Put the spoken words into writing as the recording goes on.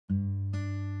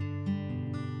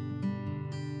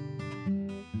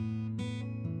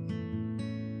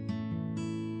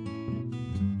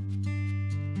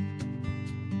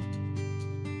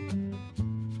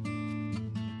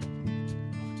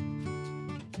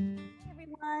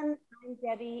I'm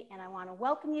Debbie, and I want to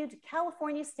welcome you to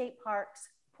California State Parks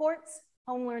PORTS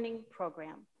Home Learning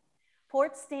Program.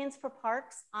 PORTS stands for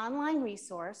Parks Online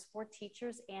Resource for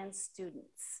Teachers and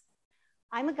Students.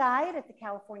 I'm a guide at the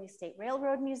California State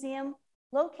Railroad Museum,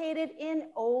 located in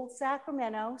Old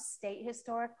Sacramento State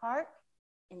Historic Park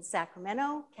in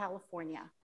Sacramento, California.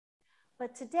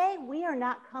 But today we are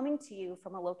not coming to you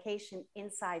from a location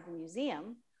inside the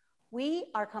museum. We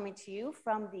are coming to you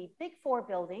from the Big Four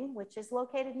building, which is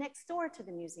located next door to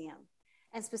the museum.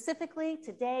 And specifically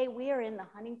today we are in the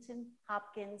Huntington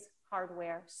Hopkins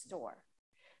hardware store.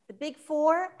 The Big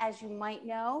Four, as you might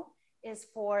know, is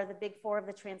for the Big Four of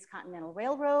the Transcontinental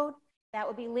Railroad. That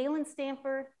would be Leland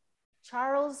Stanford,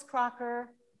 Charles Crocker,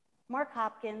 Mark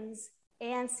Hopkins,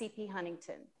 and C.P.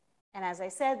 Huntington. And as I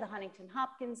said, the Huntington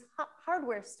Hopkins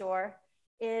hardware store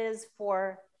is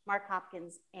for Mark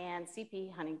Hopkins and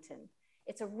C.P. Huntington.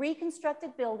 It's a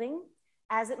reconstructed building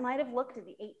as it might have looked in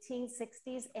the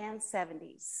 1860s and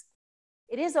 70s.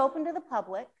 It is open to the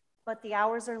public, but the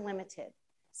hours are limited.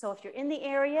 So if you're in the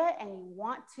area and you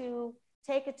want to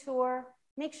take a tour,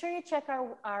 make sure you check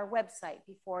our website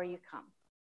before you come.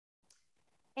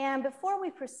 And before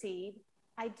we proceed,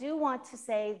 I do want to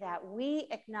say that we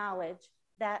acknowledge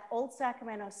that Old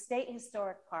Sacramento State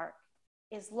Historic Park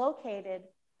is located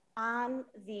on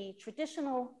the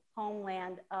traditional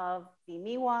homeland of the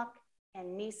Miwok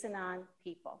and Nisenan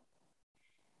people.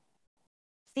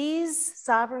 These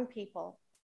sovereign people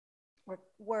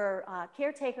were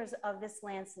caretakers of this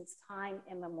land since time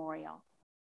immemorial.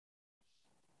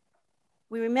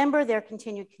 We remember their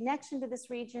continued connection to this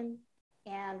region,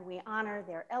 and we honor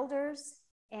their elders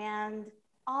and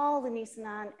all the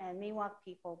Nisenan and Miwok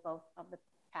people, both of the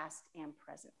past and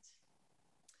present.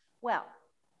 Well,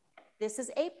 this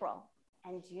is April,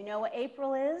 and do you know what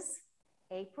April is?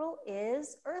 April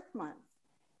is Earth Month,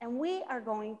 and we are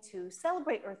going to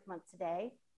celebrate Earth Month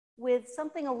today with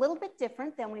something a little bit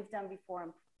different than we've done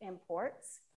before in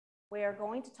PORTS. We are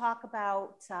going to talk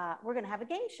about, we're going to have a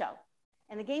game show,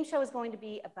 and the game show is going to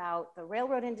be about the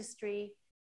railroad industry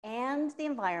and the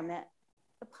environment,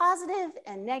 the positive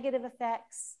and negative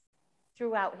effects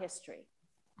throughout history.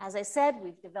 As I said,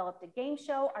 we've developed a game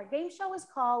show. Our game show is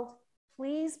called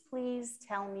Please, Please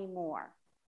Tell Me More.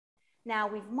 Now,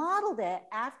 we've modeled it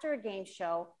after a game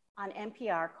show on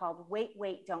NPR called Wait,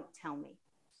 Wait, Don't Tell Me.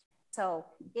 So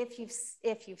if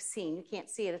you've seen, you can't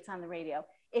see it, it's on the radio.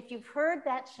 If you've heard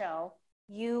that show,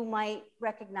 you might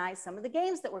recognize some of the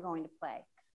games that we're going to play.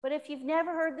 But if you've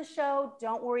never heard the show,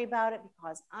 don't worry about it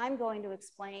because I'm going to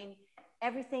explain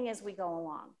everything as we go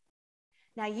along.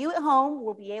 Now, you at home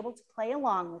will be able to play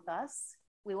along with us.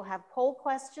 We will have poll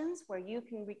questions where you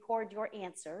can record your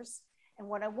answers. And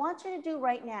what I want you to do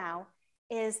right now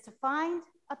is to find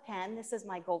a pen. This is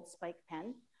my Gold Spike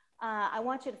pen. I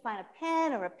want you to find a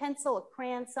pen or a pencil, a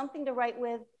crayon, something to write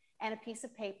with, and a piece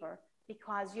of paper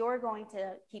because you're going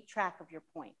to keep track of your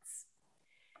points.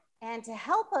 And to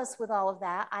help us with all of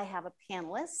that, I have a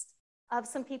panelist of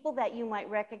some people that you might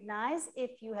recognize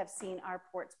if you have seen our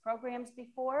PORTS programs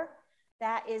before.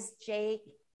 That is Jake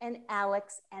and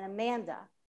Alex and Amanda.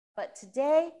 But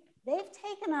today, they've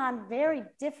taken on very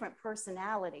different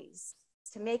personalities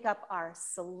to make up our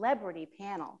celebrity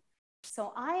panel.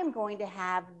 So I am going to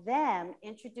have them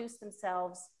introduce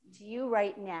themselves to you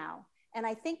right now. And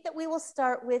I think that we will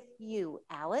start with you,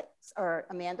 Alex, or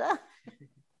Amanda. All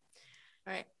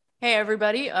right. Hey,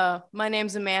 everybody. My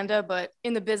name's Amanda, but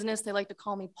in the business, they like to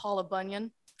call me Paula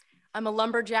Bunyan. I'm a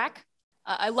lumberjack.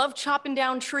 I love chopping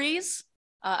down trees.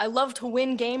 I love to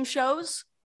win game shows,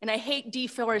 and I hate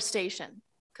deforestation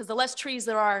because the less trees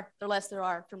there are, the less there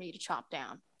are for me to chop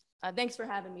down. Thanks for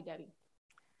having me, Debbie.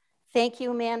 Thank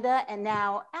you, Amanda. And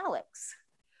now, Alex.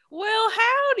 Well,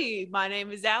 howdy. My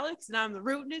name is Alex, and I'm the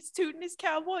rootinest, tootinest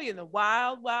cowboy in the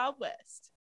wild, wild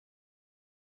west.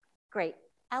 Great.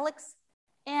 Alex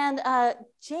and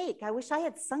Jake, I wish I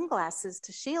had sunglasses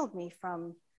to shield me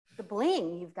from the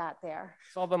bling you've got there.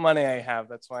 It's all the money I have.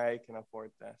 That's why I can afford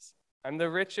this. I'm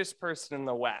the richest person in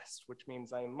the West, which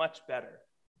means I'm much better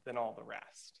than all the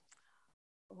rest.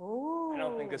 Oh. I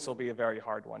don't think this will be a very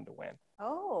hard one to win.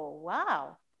 Oh,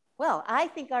 wow. Well, I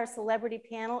think our celebrity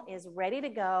panel is ready to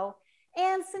go.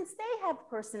 And since they have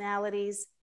personalities,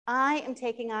 I am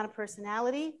taking on a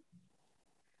personality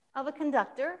of a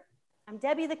conductor. I'm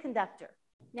Debbie the conductor.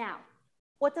 Now,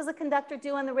 what does a conductor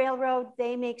do on the railroad?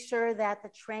 They make sure that the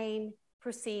train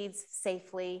proceeds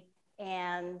safely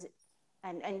and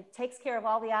takes care of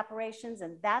all the operations.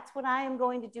 And that's what I am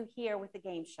going to do here with the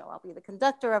game show. I'll be the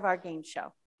conductor of our game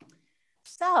show.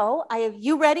 So are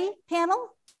you ready, panel?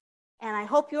 And I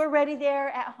hope you're ready there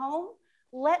at home.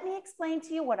 Let me explain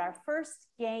to you what our first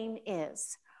game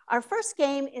is. Our first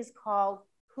game is called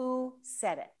Who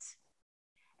Said It?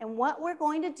 And what we're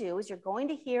going to do is you're going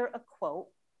to hear a quote,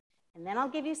 and then I'll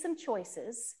give you some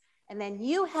choices, and then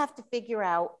you have to figure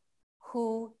out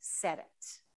who said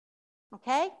it.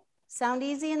 Okay? Sound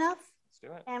easy enough? Let's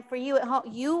do it. And for you at home,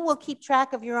 you will keep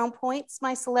track of your own points,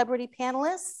 my celebrity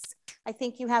panelists. I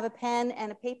think you have a pen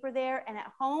and a paper there, and at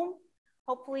home,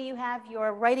 hopefully you have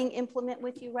your writing implement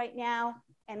with you right now,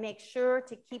 and make sure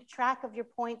to keep track of your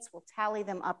points. We'll tally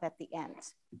them up at the end.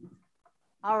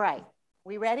 All right,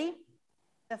 we ready?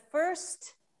 The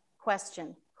first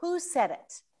question, who said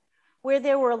it? Where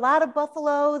there were a lot of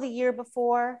buffalo the year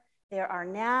before, there are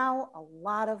now a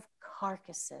lot of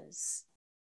carcasses.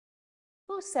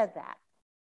 Who said that?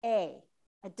 A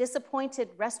disappointed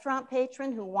restaurant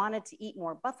patron who wanted to eat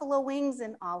more buffalo wings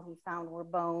and all he found were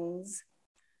bones.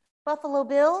 Buffalo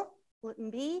Bill,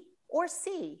 B, or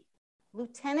C,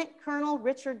 Lieutenant Colonel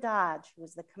Richard Dodge, who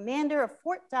was the commander of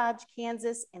Fort Dodge,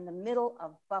 Kansas, in the middle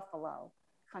of buffalo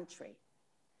country.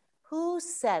 Who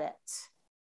said it?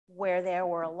 Where there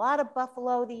were a lot of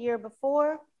buffalo the year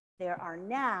before, there are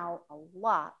now a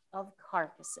lot of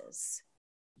carcasses.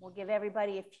 We'll give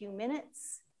everybody a few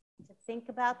minutes to think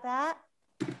about that.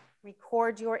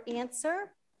 Record your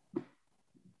answer.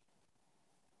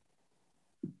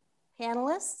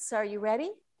 Panelists, are you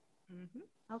ready?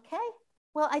 Mm-hmm. Okay.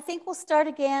 Well, I think we'll start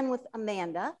again with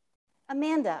Amanda.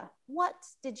 Amanda, what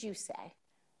did you say?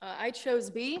 I chose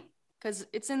B because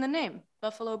it's in the name,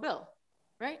 Buffalo Bill,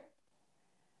 right?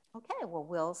 Okay, well,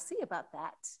 we'll see about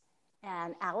that.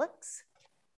 And Alex?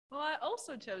 Well, I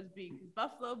also chose B because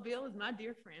Buffalo Bill is my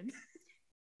dear friend.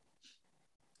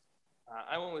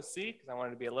 I went with C because I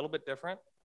wanted to be a little bit different.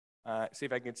 See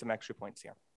if I can get some extra points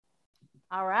here.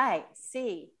 All right,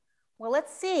 C. Well,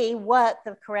 let's see what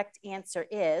the correct answer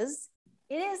is.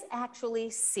 It is actually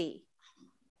C.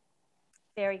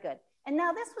 Very good. And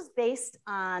now this was based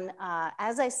on,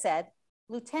 as I said,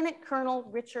 Lieutenant Colonel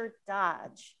Richard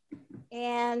Dodge.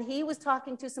 And he was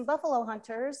talking to some buffalo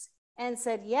hunters and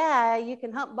said, yeah, you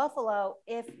can hunt buffalo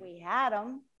if we had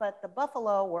them, but the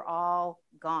buffalo were all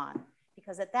gone.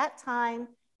 Because at that time,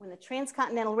 when the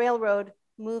Transcontinental Railroad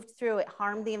moved through, it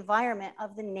harmed the environment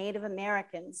of the Native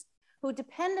Americans who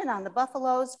depended on the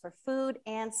buffaloes for food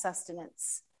and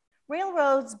sustenance.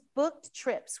 Railroads booked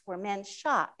trips where men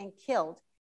shot and killed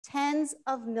tens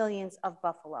of millions of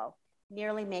buffalo,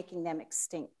 nearly making them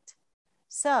extinct.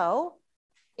 So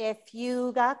if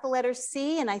you got the letter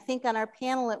C, and I think on our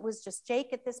panel it was just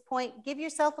Jake at this point, give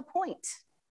yourself a point.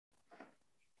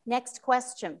 Next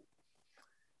question.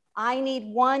 I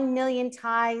need 1 million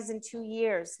ties in 2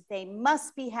 years. They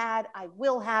must be had. I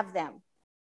will have them.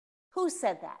 Who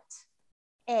said that?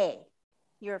 A,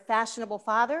 your fashionable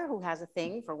father who has a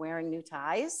thing for wearing new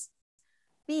ties.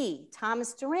 B,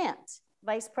 Thomas Durant,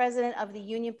 vice president of the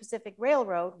Union Pacific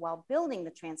Railroad while building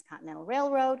the Transcontinental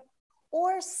Railroad.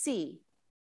 Or C,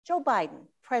 Joe Biden,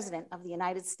 president of the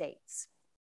United States.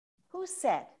 Who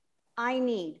said, I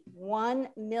need 1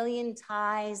 million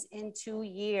ties in 2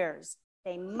 years?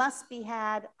 They must be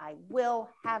had. I will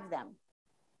have them.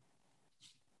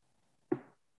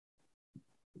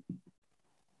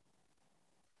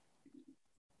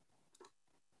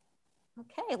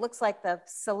 Okay, it looks like the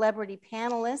celebrity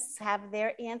panelists have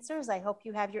their answers. I hope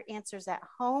you have your answers at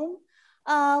home.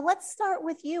 Let's start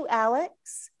with you,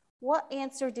 Alex. What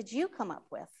answer did you come up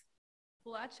with?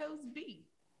 Well, I chose B,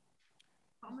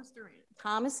 Thomas Durant.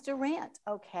 Thomas Durant,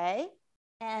 okay.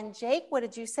 And Jake, what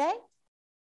did you say?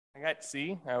 I got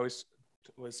C. I was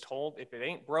told if it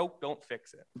ain't broke, don't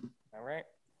fix it. All right.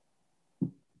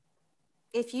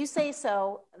 If you say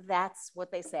so, that's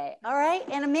what they say. All right.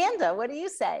 And Amanda, what do you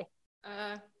say?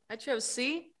 I chose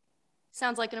C.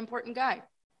 Sounds like an important guy.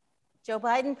 Joe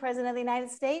Biden, president of the United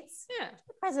States? Yeah.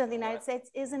 The president of the United States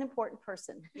is an important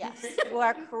person. Yes, you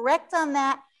are correct on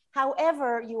that.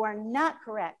 However, you are not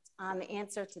correct on the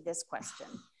answer to this question.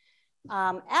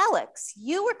 Alex,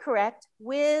 you were correct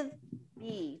with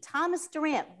B, Thomas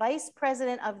Durant, vice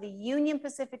president of the Union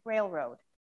Pacific Railroad.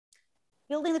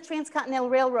 Building the Transcontinental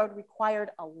Railroad required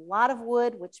a lot of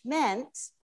wood, which meant,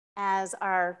 as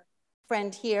our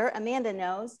friend here, Amanda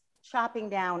knows, chopping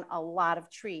down a lot of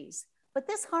trees. But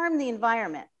this harmed the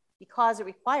environment because it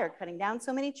required cutting down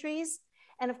so many trees.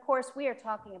 And of course, we are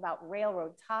talking about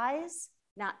railroad ties,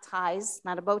 not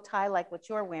a bow tie like what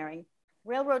you're wearing.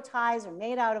 Railroad ties are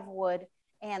made out of wood,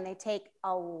 and they take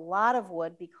a lot of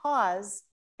wood because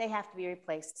they have to be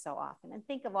replaced so often. And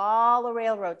think of all the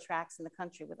railroad tracks in the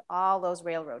country with all those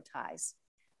railroad ties.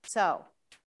 So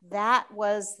that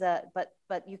was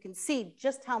but you can see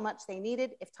just how much they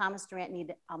needed if Thomas Durant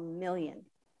needed 1 million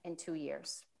in 2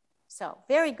 years. So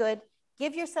very good.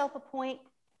 Give yourself a point.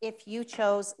 if you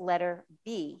chose letter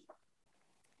B.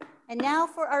 And now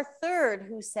for our third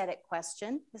Who Said It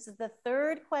question. This is the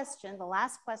third question, the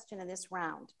last question of this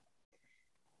round.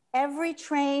 Every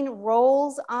train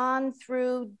rolls on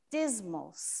through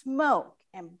dismal smoke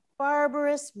and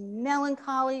barbarous,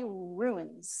 melancholy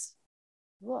ruins.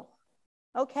 Whoa.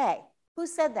 Okay, who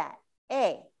said that?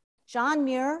 A, John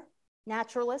Muir,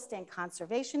 naturalist and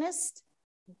conservationist.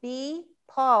 B,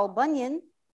 Paul Bunyan,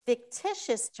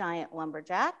 fictitious giant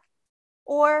lumberjack.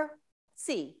 Or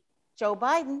C, Joe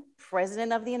Biden,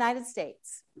 President of the United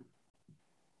States.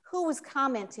 Who was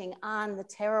commenting on the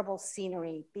terrible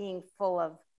scenery being full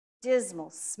of dismal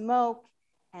smoke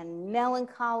and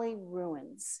melancholy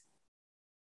ruins?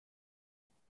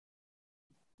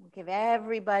 We'll give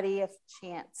everybody a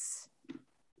chance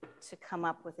to come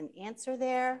up with an answer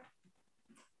there.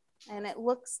 And it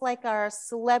looks like our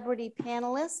celebrity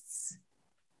panelists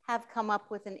have come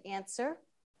up with an answer.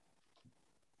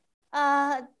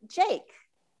 Jake,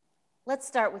 let's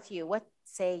start with you. What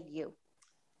say you?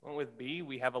 Well, with B,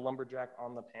 we have a lumberjack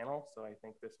on the panel, so I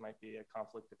think this might be a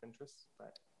conflict of interest,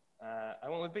 but I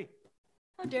went with B.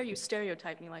 How dare you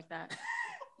stereotype me like that?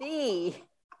 B,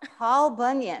 Paul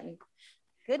Bunyan.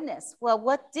 Goodness. Well,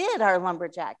 what did our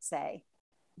lumberjack say?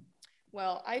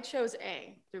 Well, I chose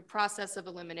A through process of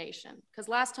elimination, because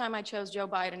last time I chose Joe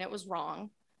Biden, it was wrong.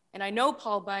 And I know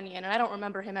Paul Bunyan, and I don't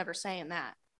remember him ever saying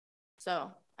that.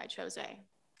 So I chose A.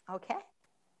 Okay.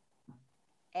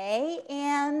 A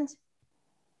and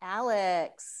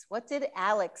Alex. What did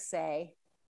Alex say?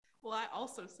 Well, I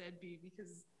also said B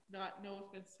because no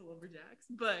offense to lumberjacks,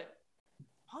 but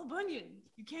Paul Bunyan,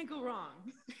 you can't go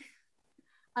wrong.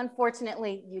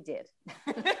 Unfortunately, you did.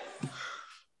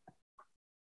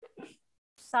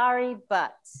 Sorry,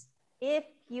 but if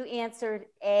you answered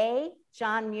A,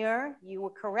 John Muir, you were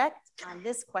correct on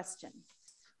this question.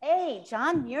 A,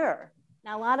 John Muir.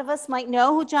 Now, a lot of us might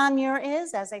know who John Muir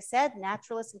is. As I said,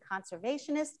 naturalist and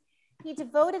conservationist. He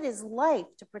devoted his life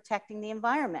to protecting the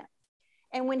environment.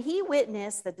 And when he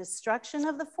witnessed the destruction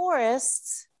of the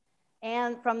forests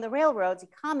and from the railroads, he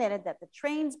commented that the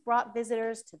trains brought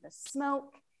visitors to the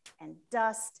smoke and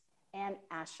dust and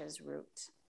ashes route.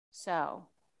 So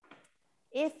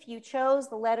if you chose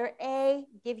the letter A,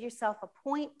 give yourself a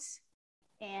point.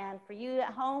 And for you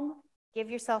at home, give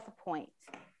yourself a point.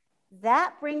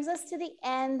 That brings us to the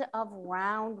end of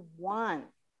round one,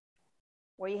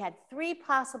 where you had 3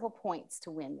 possible points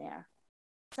to win there.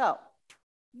 So,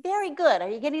 very good. Are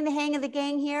you getting the hang of the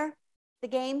gang here? The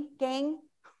game, gang?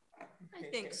 I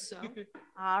think so.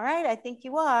 All right, I think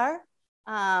you are.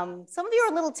 Some of you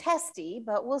are a little testy,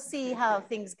 but we'll see how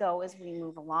things go as we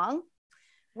move along.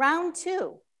 Round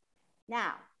 2.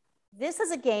 Now, this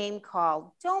is a game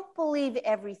called Don't Believe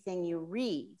Everything You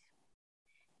Read.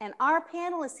 And our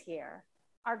panelists here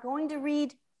are going to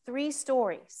read 3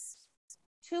 stories.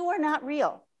 2 are not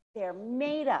real, they're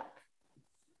made up.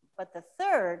 But the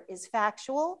third is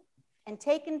factual and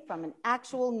taken from an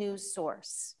actual news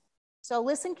source. So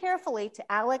listen carefully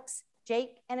to Alex,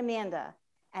 Jake, and Amanda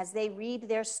as they read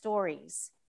their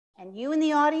stories. And you in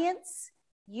the audience,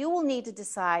 you will need to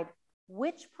decide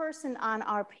which person on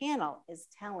our panel is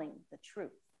telling the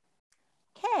truth.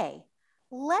 Okay,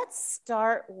 let's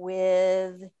start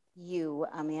with you,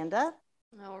 Amanda.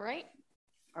 All right.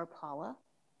 Or Paula.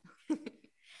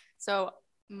 So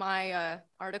my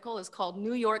article is called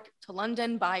New York to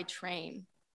London by Train.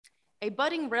 A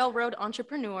budding railroad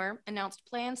entrepreneur announced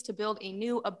plans to build a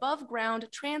new above-ground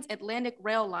transatlantic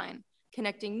rail line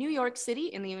connecting New York City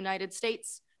in the United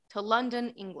States to London,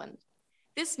 England.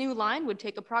 This new line would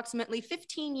take approximately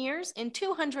 15 years and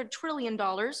 $200 trillion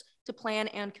to plan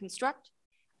and construct,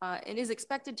 and is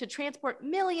expected to transport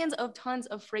millions of tons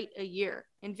of freight a year,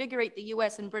 invigorate the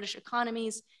US and British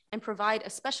economies, and provide a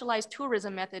specialized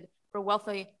tourism method for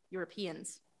wealthy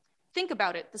Europeans. Think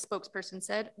about it, the spokesperson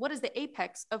said. What is the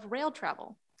apex of rail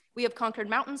travel? We have conquered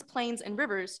mountains, plains, and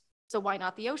rivers, so why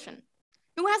not the ocean?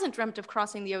 Who hasn't dreamt of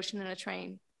crossing the ocean in a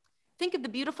train? Think of the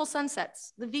beautiful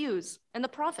sunsets, the views, and the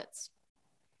profits.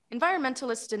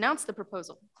 Environmentalists denounced the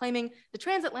proposal, claiming the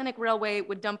transatlantic railway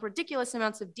would dump ridiculous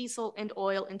amounts of diesel and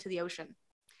oil into the ocean.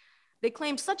 They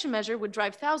claimed such a measure would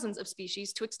drive thousands of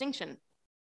species to extinction.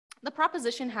 The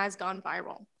proposition has gone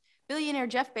viral. Billionaire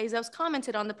Jeff Bezos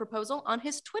commented on the proposal on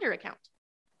his Twitter account.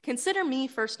 Consider me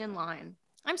first in line.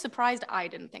 I'm surprised I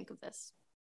didn't think of this.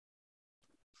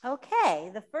 Okay,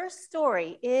 the first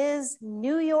story is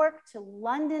New York to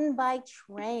London by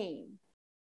train.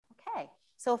 Okay,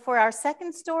 so for our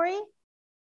second story,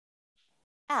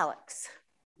 Alex.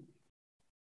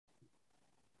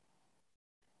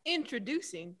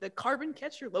 Introducing the Carbon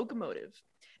Catcher locomotive.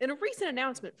 In a recent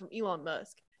announcement from Elon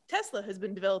Musk, Tesla has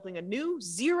been developing a new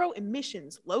zero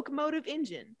emissions locomotive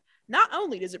engine. Not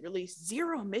only does it release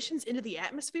zero emissions into the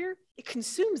atmosphere, it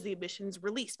consumes the emissions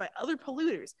released by other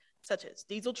polluters, such as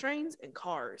diesel trains and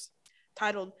cars.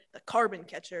 Titled the Carbon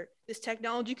Catcher, this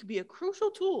technology could be a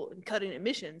crucial tool in cutting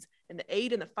emissions and to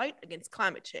aid in the fight against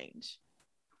climate change.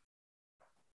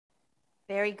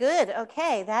 Very good.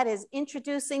 Okay, that is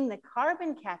introducing the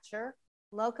Carbon Catcher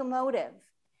locomotive.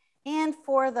 And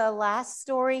for the last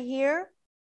story here,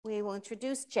 we will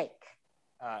introduce Jake.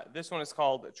 This one is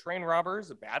called Train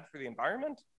Robbers, Bad for the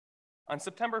Environment. On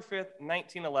September 5th,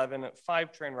 1911,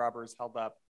 5 train robbers held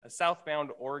up a southbound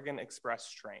Oregon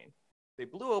Express train. They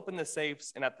blew open the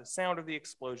safes, and at the sound of the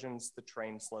explosions, the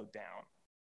train slowed down.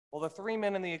 While the 3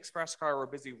 men in the express car were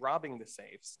busy robbing the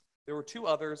safes, there were 2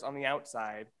 others on the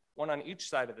outside, one on each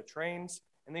side of the trains,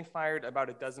 and they fired about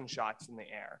a dozen shots in the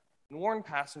air and warned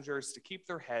passengers to keep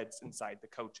their heads inside the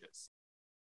coaches.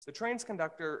 The train's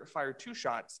conductor fired 2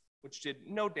 shots, which did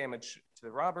no damage to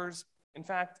the robbers. In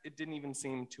fact, it didn't even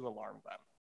seem to alarm them.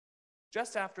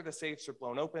 Just after the safes were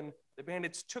blown open, the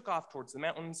bandits took off towards the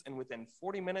mountains, and within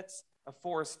 40 minutes, a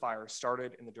forest fire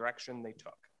started in the direction they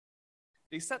took.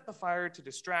 They set the fire to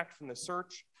distract from the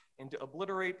search and to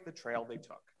obliterate the trail they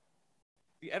took.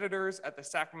 The editors at the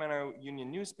Sacramento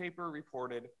Union newspaper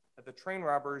reported that the train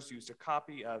robbers used a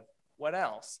copy of What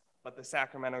Else But the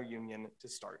Sacramento Union to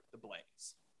start the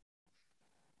blaze.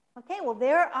 Okay, well,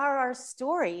 there are our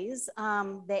stories.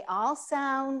 They all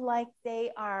sound like they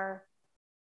are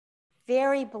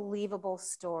very believable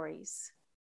stories.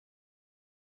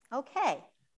 Okay,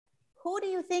 who do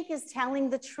you think is telling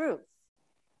the truth?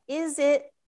 Is it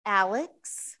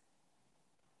Alex,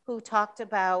 who talked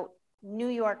about New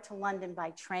York to London by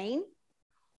train?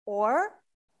 Or,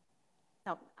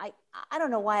 no, I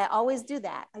don't know why I always do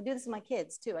that. I do this with my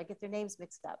kids too. I get their names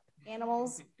mixed up.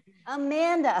 Animals,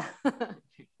 Amanda.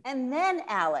 And then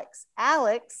Alex.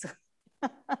 Alex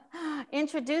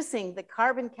introducing the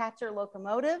Carbon Catcher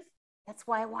locomotive. That's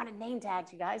why I wanted name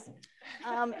tags, you guys.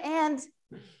 And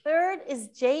third is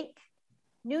Jake,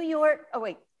 New York,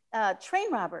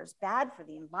 train robbers, bad for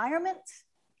the environment.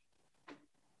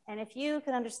 And if you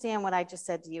can understand what I just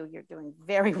said to you, you're doing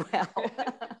very well.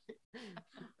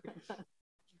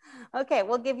 Okay,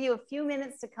 we'll give you a few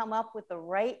minutes to come up with the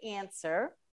right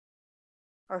answer,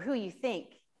 or who you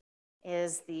think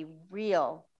is the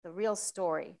real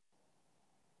story.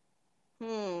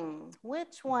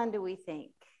 Which one do we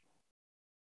think?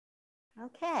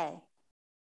 Okay.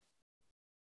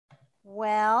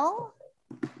 Well,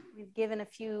 we've given a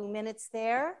few minutes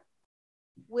there.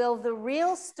 Will the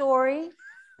real story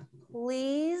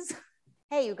please?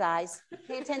 Hey, you guys,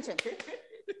 pay attention.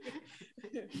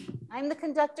 I'm the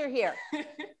conductor here.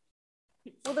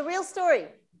 Will the real story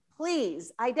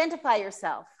please identify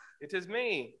yourself? It is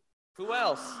me. Who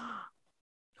else?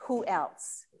 Who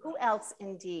else? Who else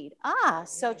indeed? Ah,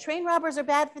 so train robbers are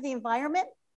bad for the environment?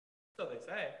 So they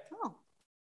say. Oh,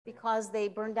 because they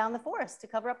burned down the forest to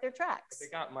cover up their tracks. They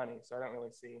got money, so I don't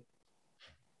really see.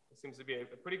 It seems to be a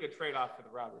pretty good trade-off for the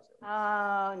robbers.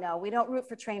 Oh, no, we don't root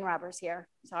for train robbers here.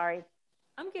 Sorry.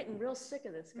 I'm getting real sick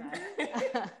of this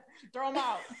guy. Throw them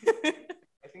out.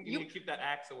 I think you need to keep that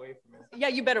axe away from him. Yeah,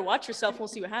 you better watch yourself. We'll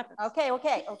see what happens.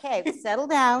 Okay. Settle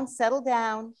down.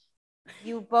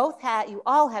 You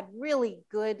all had really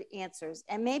good answers.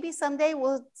 And maybe someday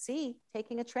we'll see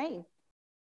taking a train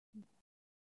to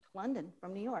London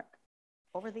from New York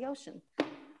over the ocean.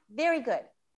 Very good.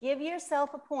 Give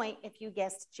yourself a point if you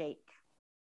guessed Jake.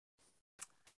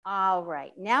 All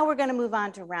right, now we're gonna move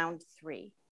on to round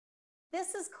 3.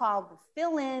 This is called the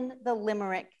Fill in the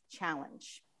Limerick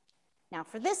Challenge. Now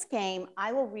for this game,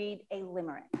 I will read a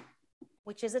limerick,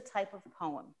 which is a type of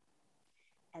poem.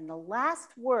 And the last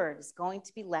word is going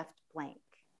to be left blank.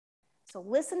 So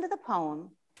listen to the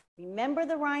poem, remember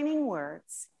the rhyming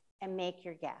words, and make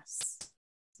your guess.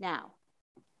 Now,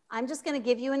 I'm just gonna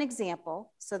give you an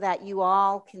example so that you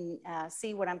all can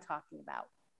see what I'm talking about.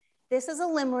 This is a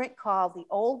limerick called The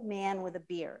Old Man with a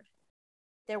Beard.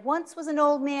 There once was an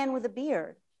old man with a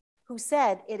beard who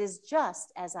said, "It is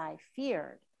just as I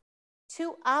feared.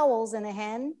 2 owls and a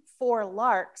hen, 4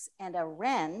 larks and a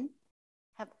wren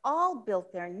have all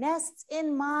built their nests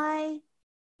in my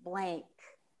blank."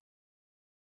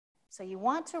 So you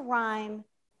want to rhyme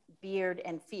beard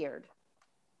and feared.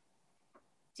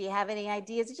 Do you have any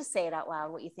ideas? Just say it out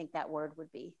loud, what you think that word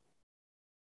would be.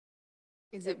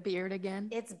 Is it beard again?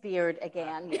 It's beard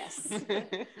again, yes.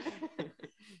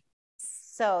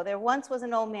 So there once was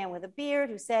an old man with a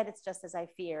beard who said, "It's just as I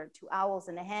feared. 2 owls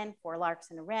and a hen, 4 larks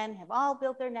and a wren have all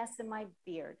built their nests in my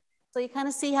beard." So you kind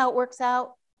of see how it works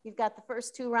out. You've got the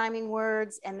first 2 rhyming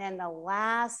words, and then the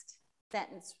last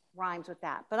sentence rhymes with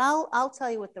that, but I'll tell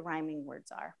you what the rhyming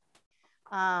words are.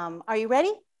 Are you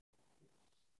ready?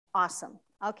 Awesome.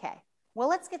 Okay. Well,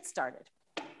 let's get started.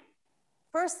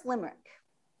 First limerick.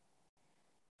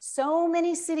 So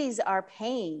many cities are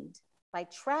pained by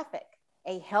traffic,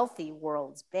 a healthy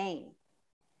world's bane.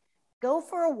 Go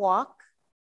for a walk,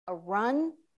 a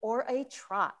run, or a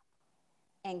trot,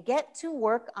 and get to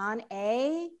work on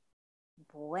a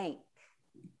blank.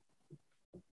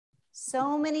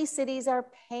 So many cities are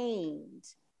pained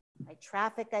by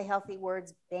traffic, a healthy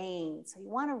world's bane. So you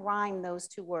want to rhyme those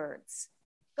two words.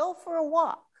 Go for a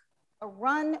walk, a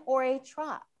run, or a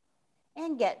trot,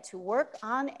 and get to work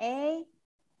on a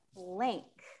blank.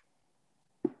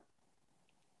 I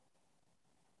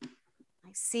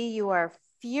see you are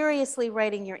furiously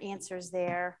writing your answers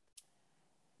there.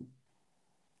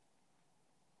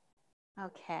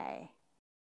 Okay,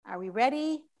 are we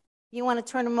ready? You want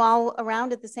to turn them all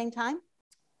around at the same time?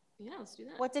 Yeah, let's do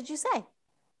that. What did you say?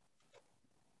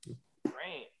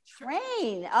 Train.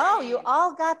 Train. Oh, you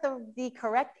all got the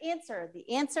correct answer.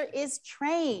 The answer is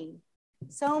train.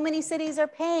 So many cities are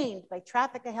pained by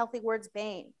traffic, a healthy world's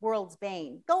bane.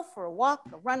 Go for a walk,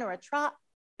 a run, or a trot,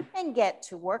 and get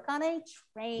to work on a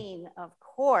train, of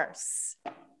course.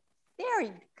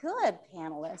 Very good,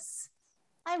 panelists.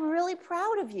 I'm really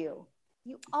proud of you.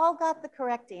 You all got the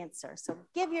correct answer, so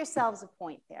give yourselves a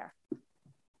point there.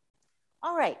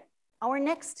 All right, our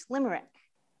next limerick.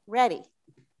 Ready?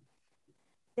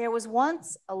 There was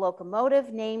once a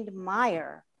locomotive named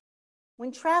Meyer.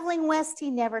 When traveling west, he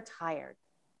never tired.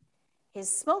 His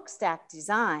smokestack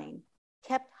design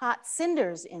kept hot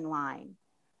cinders in line,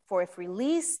 for if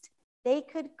released, they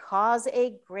could cause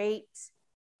a great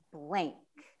blank.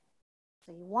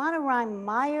 So you want to rhyme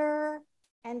Meyer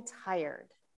and tired.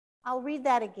 I'll read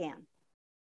that again.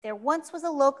 There once was a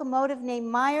locomotive named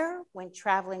Meyer. When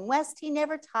traveling west, he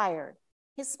never tired.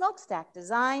 His smokestack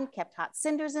design kept hot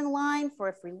cinders in line, for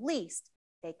if released,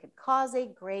 they could cause a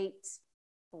great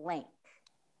blank.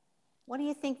 What do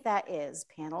you think that is,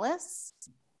 panelists?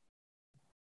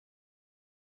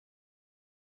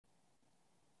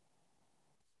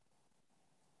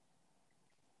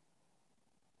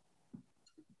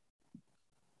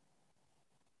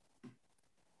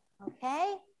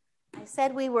 Okay, I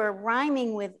said we were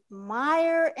rhyming with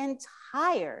Meyer and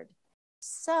tired.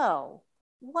 So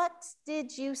what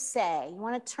did you say? You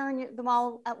want to turn them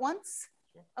all at once?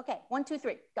 Sure. Okay, 1, 2,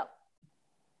 3, go.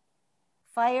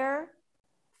 Fire,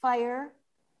 fire,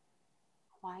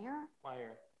 choir?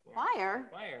 Choir. Yeah. Choir?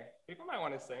 Choir. People might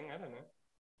want to sing. I don't know.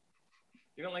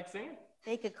 You don't like singing?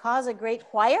 They could cause a great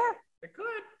choir? They could.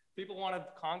 People want to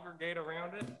congregate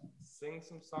around it, sing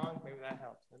some songs. Maybe that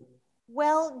helps. I don't know.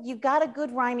 Well, you got a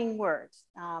good rhyming word.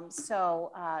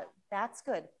 So that's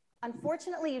good.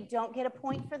 Unfortunately, you don't get a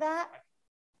point for that,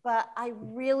 but I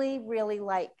really, really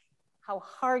like how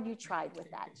hard you tried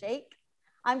with that, Jake.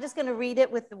 I'm just going to read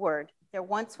it with the word. There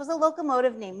once was a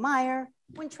locomotive named Meyer.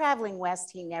 When traveling west,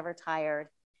 he never tired.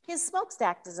 His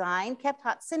smokestack design kept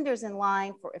hot cinders in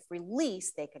line, for if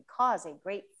released, they could cause a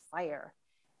great fire.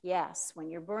 Yes,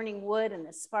 when you're burning wood and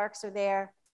the sparks are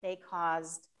there, they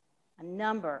caused a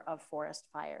number of forest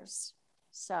fires.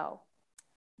 So,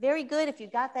 very good. If you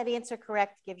got that answer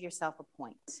correct, give yourself a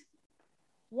point.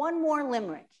 One more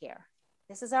limerick here.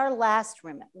 This is our last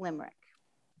limerick.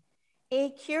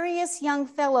 A curious young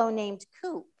fellow named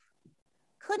Coop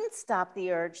couldn't stop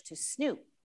the urge to snoop.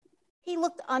 He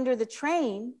looked under the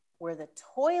train where the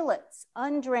toilets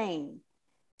undrained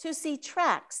to see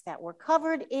tracks that were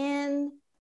covered in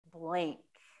blank.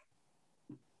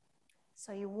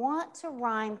 So you want to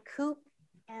rhyme Coop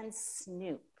and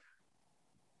Snoop.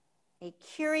 A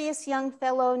curious young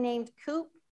fellow named Coop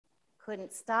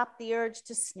couldn't stop the urge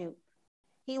to snoop.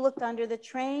 He looked under the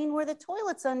train where the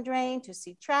toilets undrained to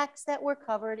see tracks that were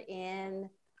covered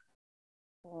in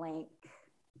blank.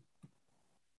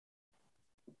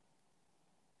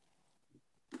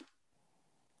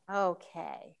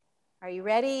 Okay, are you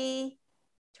ready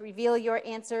to reveal your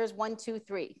answers? 1, 2,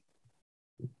 3.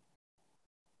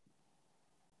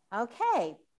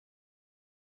 Okay.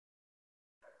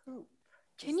 Poop.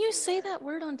 Can you say that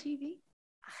word on TV?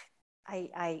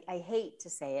 I hate to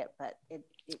say it, but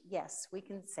yes, we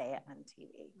can say it on TV.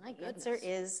 My goodness. The answer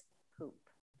is poop.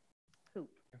 Poop.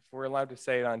 If we're allowed to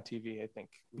say it on TV, I think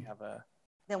we have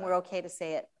Then we're okay to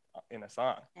say it in a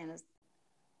song. in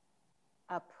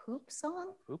a poop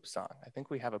song? Poop song. I think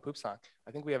we have a poop song.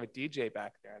 I think we have a DJ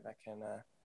back there that can.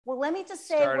 Well, let me just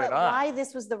say Start it off. why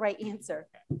this was the right answer.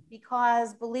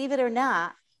 Because believe it or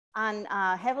not, on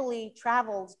heavily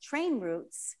traveled train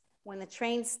routes, when the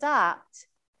train stopped,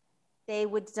 they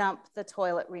would dump the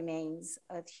toilet remains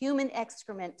of human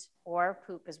excrement, or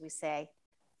poop as we say,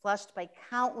 flushed by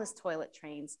countless toilet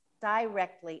trains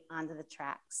directly onto the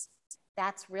tracks.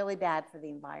 That's really bad for the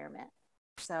environment.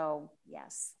 So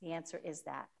yes, the answer is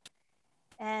that.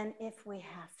 And if we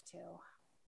have to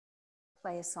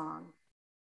play a song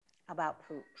about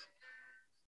poop,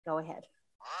 go ahead.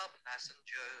 All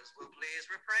passengers will please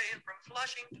refrain from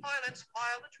flushing toilets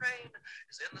while the train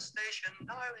is in the station.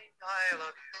 Darling, I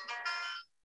love you.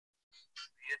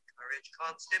 We encourage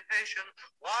constipation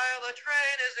while the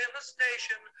train is in the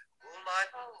station.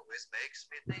 Moonlight always makes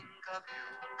me think of you.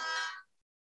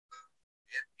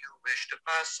 If you wish to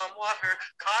pass some water,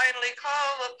 kindly call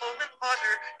the Pullman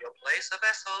porter. You'll place a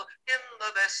vessel in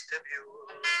the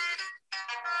vestibule.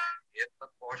 If the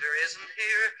porter isn't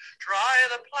here, try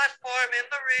the platform in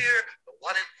the rear. The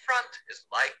one in front is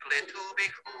likely to be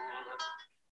cool.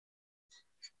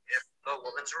 If the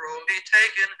woman's room be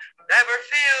taken, never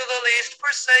feel the least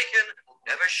forsaken.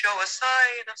 Never show a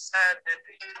sign of sad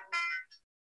defeat.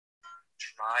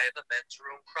 Try the men's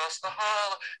room across the hall,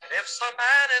 and if some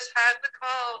man has had the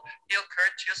call, he'll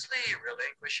courteously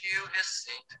relinquish you his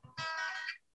seat.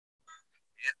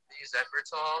 If these efforts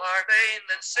all are vain,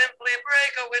 then simply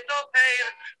break a window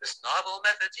pane. This novel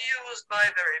method's used by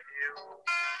very few.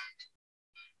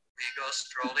 We go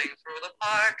strolling through the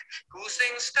park,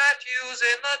 goosing statues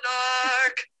in the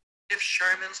dark. If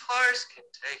Sherman's horse can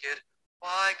take it,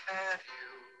 why can't you?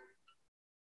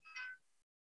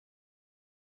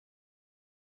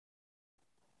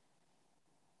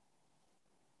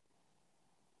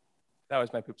 That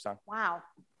was my poop song. Wow.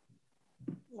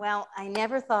 Well, I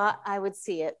never thought I would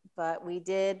see it, but we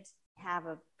did have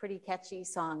a pretty catchy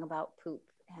song about poop.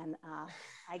 And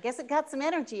I guess it got some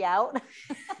energy out.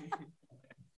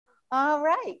 All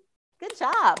right, good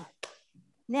job.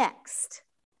 Next,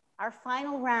 our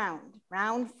final round,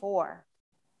 round 4,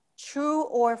 true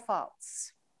or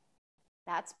false.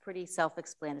 That's pretty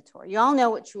self-explanatory. You all know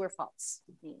what true or false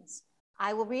means.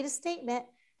 I will read a statement.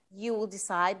 You will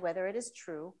decide whether it is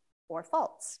true or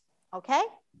false. Okay,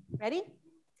 ready?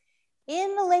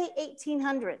 In the late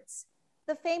 1800s,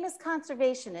 the famous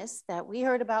conservationist that we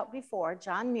heard about before,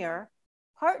 John Muir,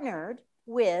 partnered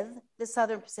with the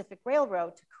Southern Pacific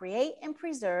Railroad to create and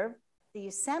preserve the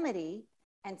Yosemite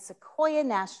and Sequoia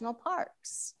National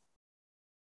Parks.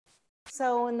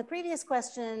 So in the previous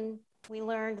question, we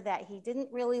learned that he didn't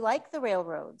really like the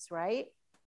railroads, right?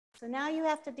 So now you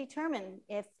have to determine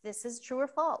if this is true or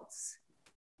false.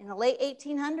 In the late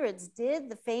 1800s, did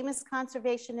the famous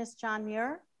conservationist John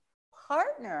Muir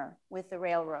partner with the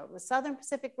railroad, with Southern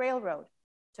Pacific Railroad,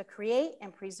 to create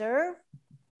and preserve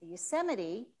the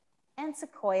Yosemite and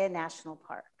Sequoia National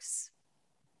Parks?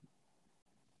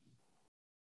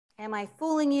 Am I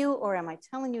fooling you or am I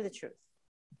telling you the truth?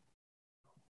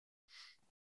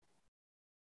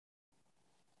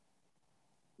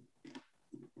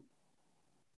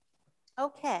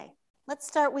 Okay, let's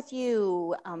start with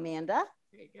you, Amanda.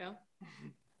 There you go.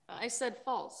 I said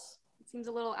false. It seems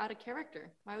a little out of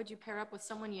character. Why would you pair up with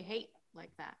someone you hate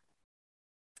like that?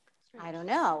 I don't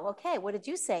know. Okay, what did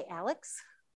you say, Alex?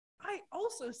 I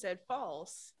also said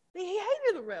false. He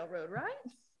hated the railroad, right?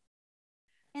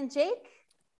 And Jake?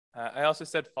 I also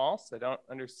said false. I don't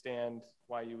understand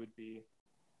why you would be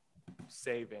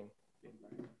saving the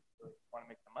environment. You want to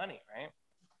make the money, right?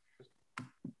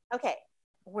 Okay,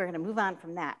 we're going to move on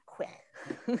from that quick.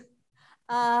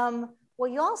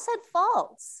 Well, you all said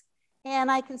false, and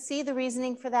I can see the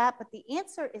reasoning for that, but the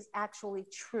answer is actually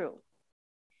true.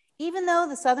 Even though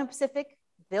the Southern Pacific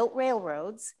built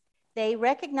railroads, they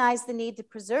recognized the need to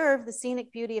preserve the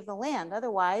scenic beauty of the land.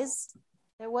 Otherwise,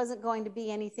 there wasn't going to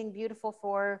be anything beautiful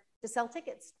to sell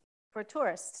tickets for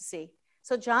tourists to see.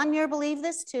 So John Muir believed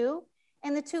this too,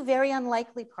 and the two very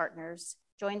unlikely partners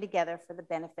joined together for the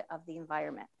benefit of the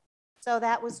environment. So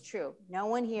that was true. No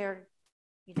one here,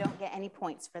 you don't get any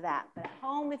points for that. But at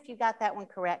home, if you got that one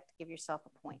correct, give yourself a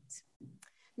point.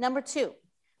 Number 2,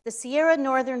 the Sierra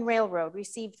Northern Railroad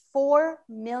received $4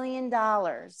 million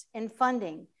in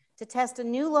funding to test a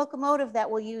new locomotive that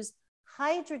will use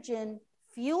hydrogen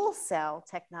fuel cell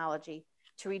technology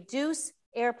to reduce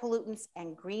air pollutants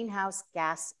and greenhouse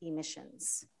gas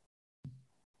emissions.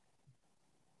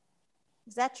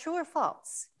 Is that true or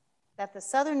false? That the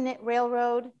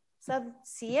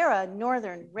Sierra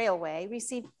Northern Railway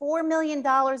received $4 million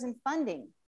in funding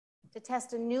to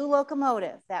test a new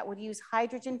locomotive that would use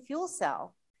hydrogen fuel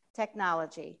cell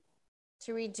technology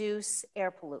to reduce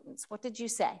air pollutants. What did you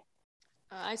say?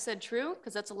 I said true,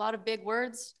 because that's a lot of big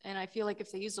words, and I feel like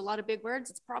if they used a lot of big words,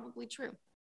 it's probably true.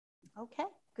 Okay,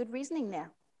 good reasoning there.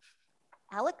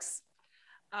 Alex?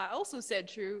 I also said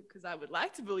true because I would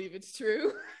like to believe it's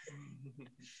true.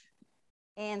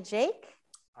 And Jake?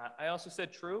 I also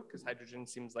said true because hydrogen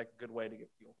seems like a good way to get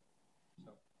fuel.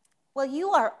 So. Well, you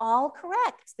are all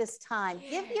correct this time.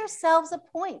 Give yourselves a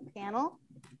point, panel.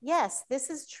 Yes, this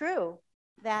is true,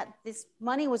 that this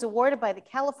money was awarded by the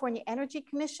California Energy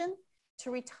Commission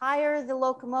to retire the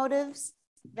locomotives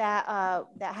that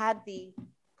had the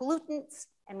pollutants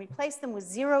and replace them with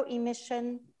zero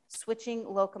emission switching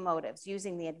locomotives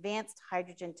using the advanced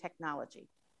hydrogen technology.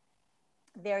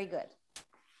 Very good.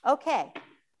 Okay,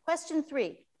 question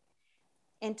 3.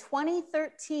 In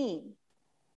 2013,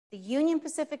 the Union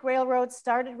Pacific Railroad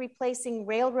started replacing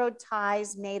railroad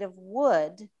ties made of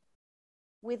wood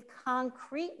with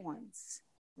concrete ones.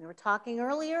 We were talking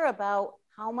earlier about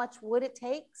how much wood it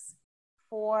takes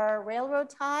for railroad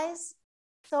ties.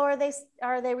 So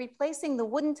are they replacing the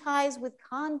wooden ties with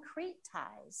concrete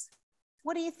ties?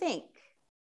 What do you think?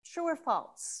 True or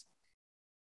false?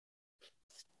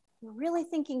 You're really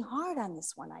thinking hard on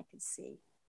this one, I could see.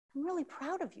 I'm really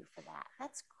proud of you for that.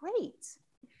 That's great.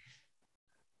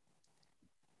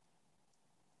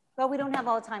 Well, we don't have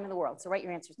all the time in the world, so write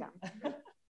your answers down.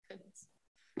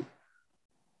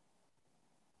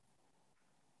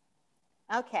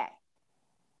 Okay.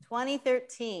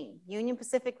 2013, Union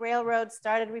Pacific Railroad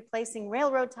started replacing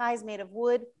railroad ties made of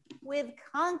wood with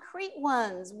concrete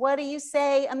ones. What do you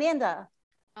say, Amanda?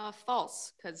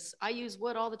 False, because I use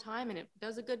wood all the time and it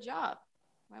does a good job.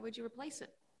 Why would you replace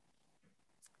it?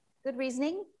 Good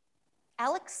reasoning.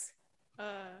 Alex?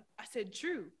 I said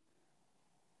true.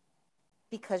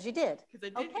 Because you did.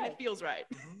 Because I did, and it feels right.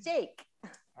 Jake?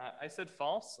 I said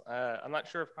false. I'm not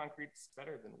sure if concrete's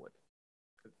better than wood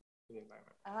for the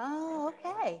environment. Oh,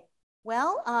 okay.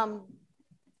 Well,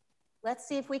 let's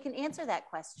see if we can answer that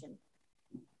question.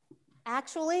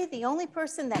 Actually, the only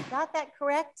person that got that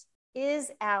correct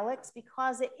is Alex,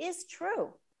 because it is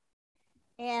true.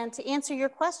 And to answer your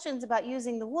questions about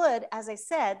using the wood, as I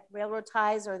said, railroad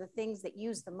ties are the things that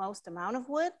use the most amount of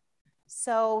wood.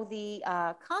 So the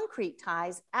concrete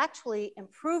ties actually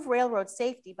improve railroad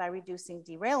safety by reducing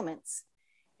derailments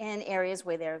in areas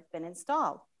where they've been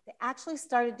installed. They actually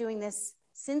started doing this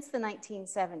since the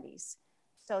 1970s.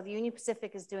 So the Union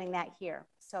Pacific is doing that here.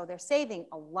 So they're saving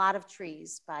a lot of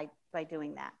trees by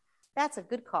doing that. That's a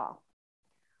good call.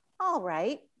 All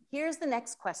right, here's the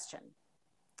next question.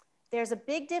 There's a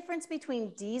big difference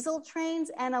between diesel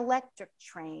trains and electric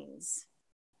trains.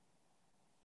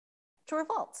 True or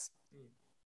false?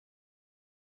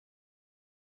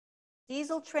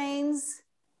 Diesel trains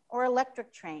or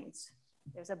electric trains?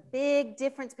 There's a big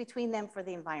difference between them for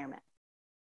the environment.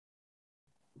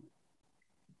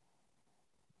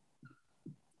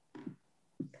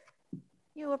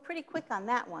 You were pretty quick on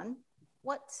that one.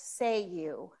 What say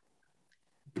you?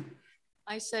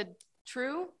 I said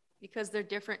true because they're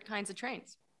different kinds of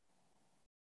trains.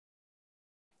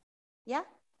 Yeah,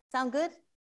 sound good?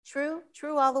 True,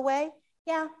 true all the way?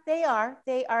 Yeah, they are.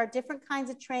 They are different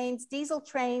kinds of trains. Diesel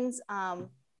trains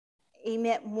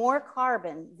emit more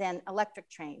carbon than electric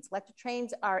trains. Electric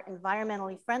trains are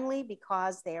environmentally friendly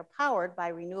because they are powered by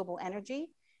renewable energy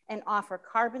and offer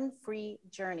carbon-free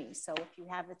journeys. So if you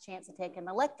have the chance to take an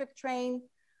electric train,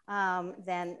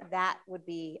 then that would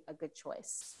be a good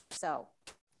choice. So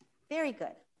very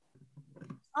good.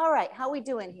 All right, how are we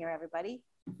doing here, everybody?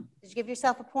 Did you give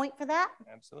yourself a point for that?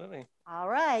 Absolutely. All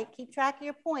right, keep track of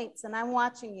your points, and I'm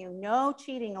watching you. No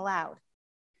cheating allowed.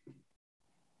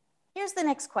 Here's the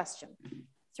next question.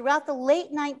 Throughout the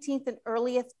late 19th and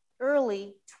early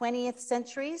 20th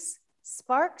centuries,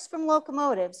 sparks from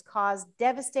locomotives caused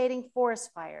devastating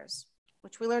forest fires,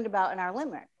 which we learned about in our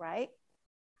limerick, right?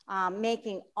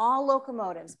 Making all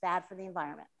locomotives bad for the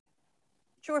environment.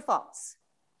 True or false?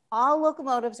 All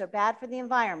locomotives are bad for the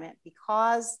environment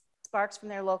because sparks from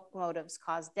their locomotives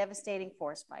cause devastating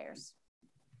forest fires.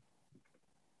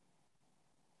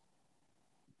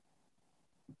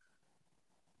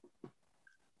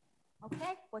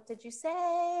 Okay, what did you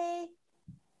say?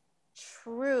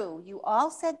 True. You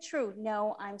all said true.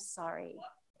 No, I'm sorry.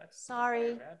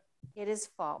 Sorry, it is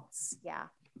false. Yeah.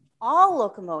 All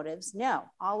locomotives, no,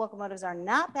 all locomotives are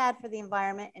not bad for the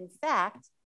environment. In fact,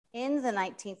 in the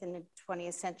 19th and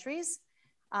 20th centuries,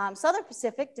 Southern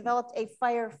Pacific developed a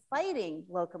firefighting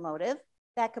locomotive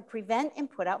that could prevent and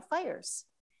put out fires.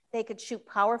 They could shoot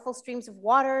powerful streams of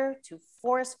water to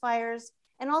forest fires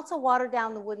and also water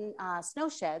down the wooden snow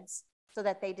sheds so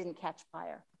that they didn't catch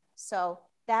fire. So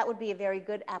that would be a very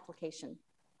good application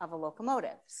of a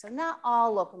locomotive. So not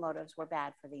all locomotives were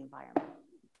bad for the environment.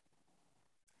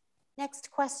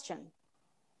 Next question.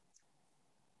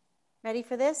 Ready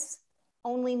for this?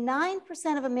 Only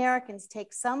 9% of Americans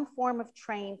take some form of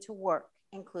train to work,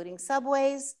 including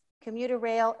subways, commuter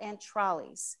rail, and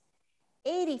trolleys.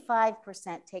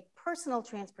 85% take personal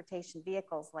transportation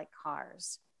vehicles like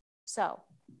cars. So,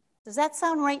 does that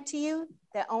sound right to you?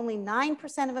 That only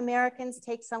 9% of Americans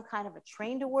take some kind of a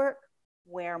train to work,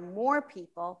 where more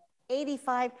people,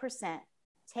 85%,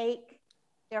 take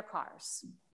their cars.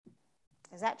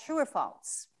 Is that true or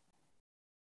false?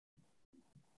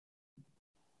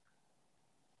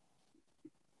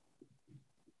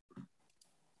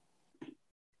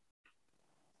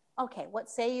 Okay, what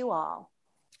say you all?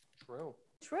 True.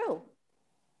 True.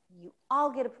 You all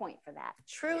get a point for that.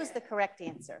 True is the correct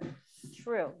answer.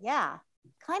 True, yeah.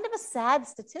 Kind of a sad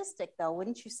statistic though,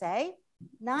 wouldn't you say?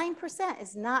 9%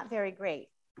 is not very great.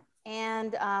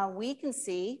 And we can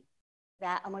see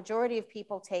that a majority of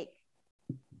people take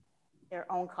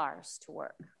their own cars to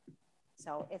work.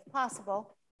 So if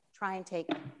possible, try and take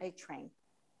a train.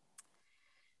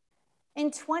 In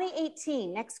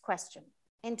 2018, next question.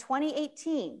 In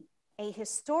 2018, a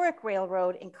historic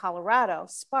railroad in Colorado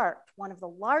sparked one of the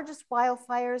largest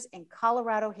wildfires in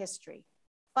Colorado history.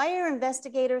 Fire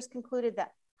investigators concluded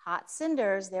that hot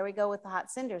cinders, there we go with the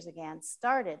hot cinders again,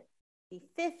 started the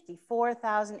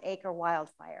 54,000 acre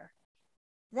wildfire.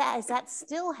 Is that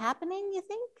still happening, you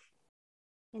think?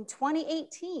 In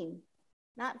 2018,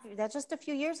 that's just a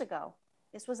few years ago.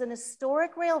 This was an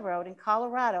historic railroad in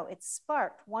Colorado. It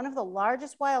sparked one of the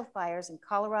largest wildfires in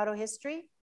Colorado history,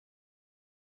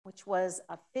 which was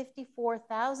a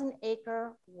 54,000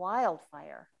 acre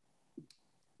wildfire.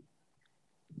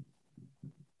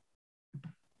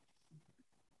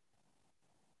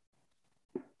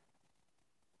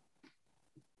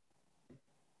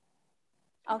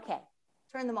 Okay,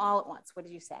 turn them all at once. What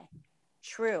did you say?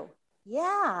 True.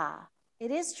 Yeah, it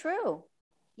is true.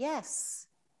 Yes.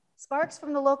 Sparks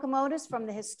from the locomotives from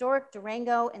the historic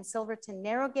Durango and Silverton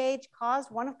narrow gauge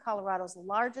caused one of Colorado's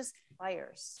largest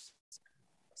fires.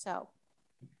 So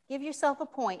give yourself a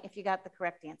point if you got the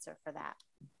correct answer for that.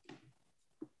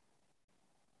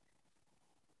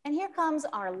 And here comes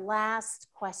our last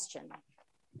question.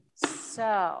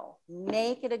 So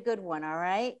make it a good one, all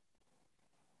right?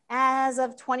 As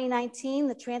of 2019,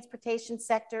 the transportation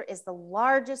sector is the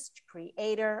largest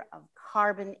creator of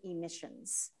carbon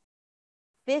emissions.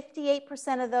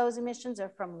 58% of those emissions are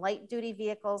from light duty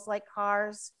vehicles like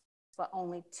cars, but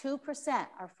only 2%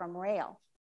 are from rail.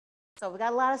 So we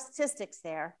got a lot of statistics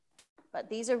there, but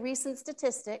these are recent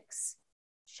statistics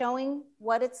showing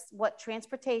what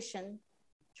transportation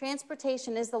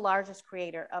is the largest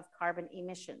creator of carbon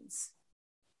emissions.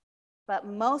 But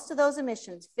most of those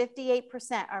emissions,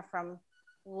 58%, are from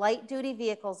light duty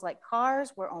vehicles like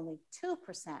cars, where only 2%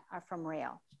 are from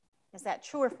rail. Is that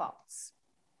true or false?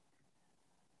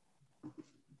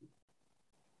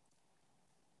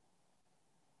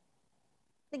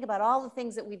 Think about all the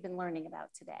things that we've been learning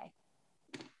about today.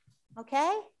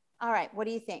 Okay? All right, what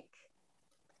do you think?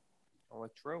 Oh,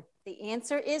 it's true. The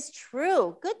answer is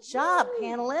true. Good job,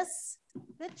 panelists.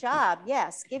 Good job.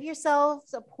 Yes, give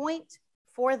yourselves a point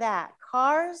for that.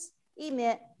 Cars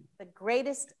emit the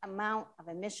greatest amount of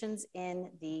emissions in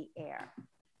the air.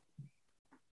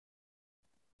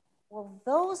 Well,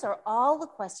 those are all the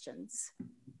questions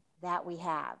that we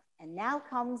have. And now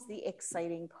comes the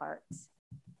exciting part.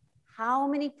 How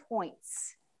many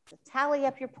points? So tally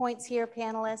up your points here,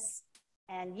 panelists.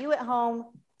 And you at home,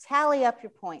 tally up your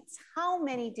points. How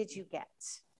many did you get?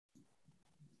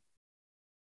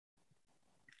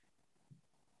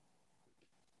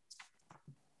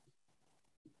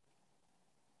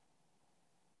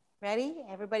 Ready?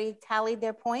 Everybody tallied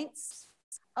their points?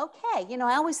 Okay, you know,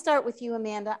 I always start with you,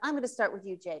 Amanda. I'm going to start with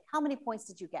you, Jake. How many points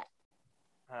did you get?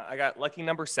 I got lucky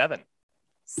number 7.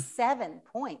 7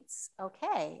 points.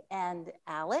 Okay, and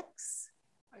Alex?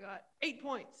 I got 8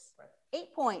 points.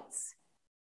 8 points.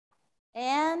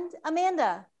 And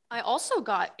Amanda? I also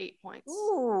got 8 points.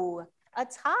 Ooh, a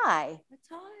tie. A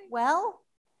tie. Well,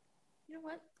 You know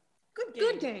what? Good game.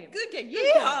 Good game. Good game.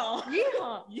 Good game. Yeehaw.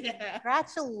 Yeehaw. Yeah.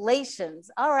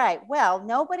 congratulations. All right, well,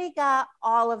 nobody got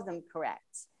all of them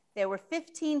correct. There were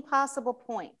 15 possible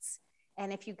points.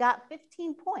 And if you got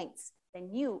 15 points,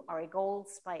 then you are a gold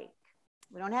spike.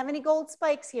 We don't have any gold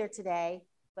spikes here today,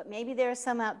 but maybe there are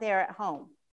some out there at home.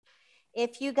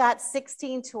 If you got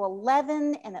 16 to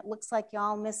 11, and it looks like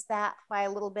y'all missed that by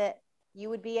a little bit, you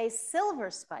would be a silver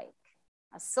spike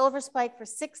for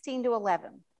 16 to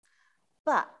 11.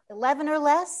 But 11 or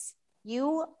less,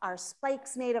 you are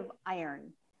spikes made of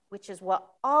iron, which is what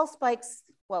all spikes,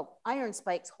 well, iron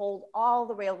spikes hold all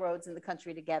the railroads in the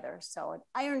country together. So an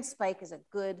iron spike is a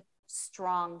good,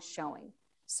 strong showing.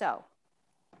 So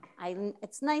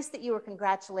It's nice that you were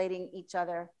congratulating each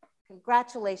other.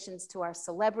 Congratulations to our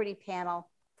celebrity panel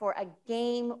for a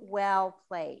game well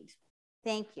played.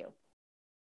 Thank you.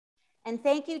 And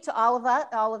thank you to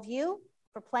all of you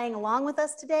for playing along with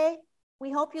us today.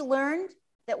 We hope you learned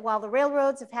that while the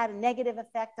railroads have had a negative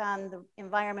effect on the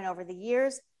environment over the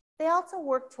years, they also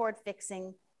work toward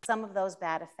fixing some of those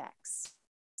bad effects.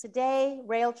 Today,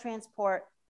 rail transport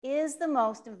is the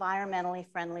most environmentally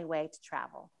friendly way to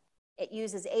travel. It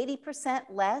uses 80%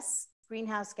 less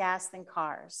greenhouse gas than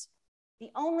cars. The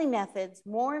only methods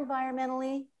more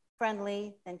environmentally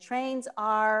friendly than trains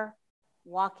are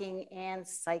walking and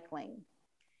cycling.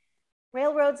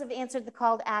 Railroads have answered the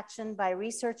call to action by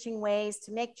researching ways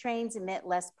to make trains emit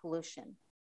less pollution.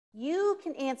 You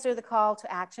can answer the call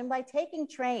to action by taking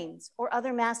trains or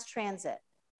other mass transit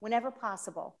whenever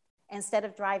possible instead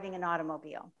of driving an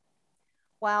automobile.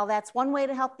 While that's one way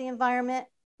to help the environment,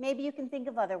 maybe you can think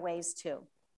of other ways too.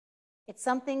 It's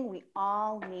something we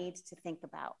all need to think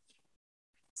about.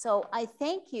 So I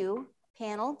thank you,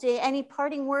 panel. Any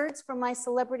parting words from my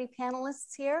celebrity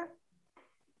panelists here?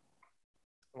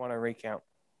 I want to recount.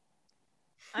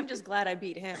 I'm just glad I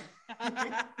beat him.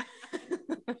 I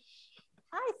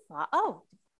thought, oh,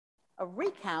 a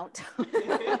recount.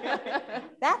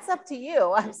 That's up to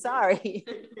you. I'm sorry.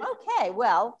 Okay,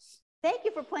 well, thank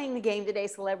you for playing the game today,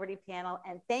 Celebrity Panel,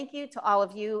 and thank you to all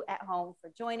of you at home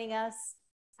for joining us.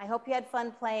 I hope you had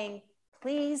fun playing.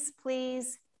 Please,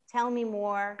 please tell me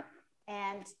more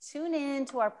and tune in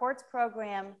to our Ports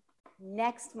program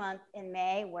next month in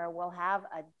May, where we'll have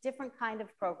a different kind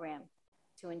of program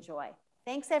to enjoy.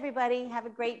 Thanks, everybody. Have a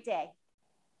great day.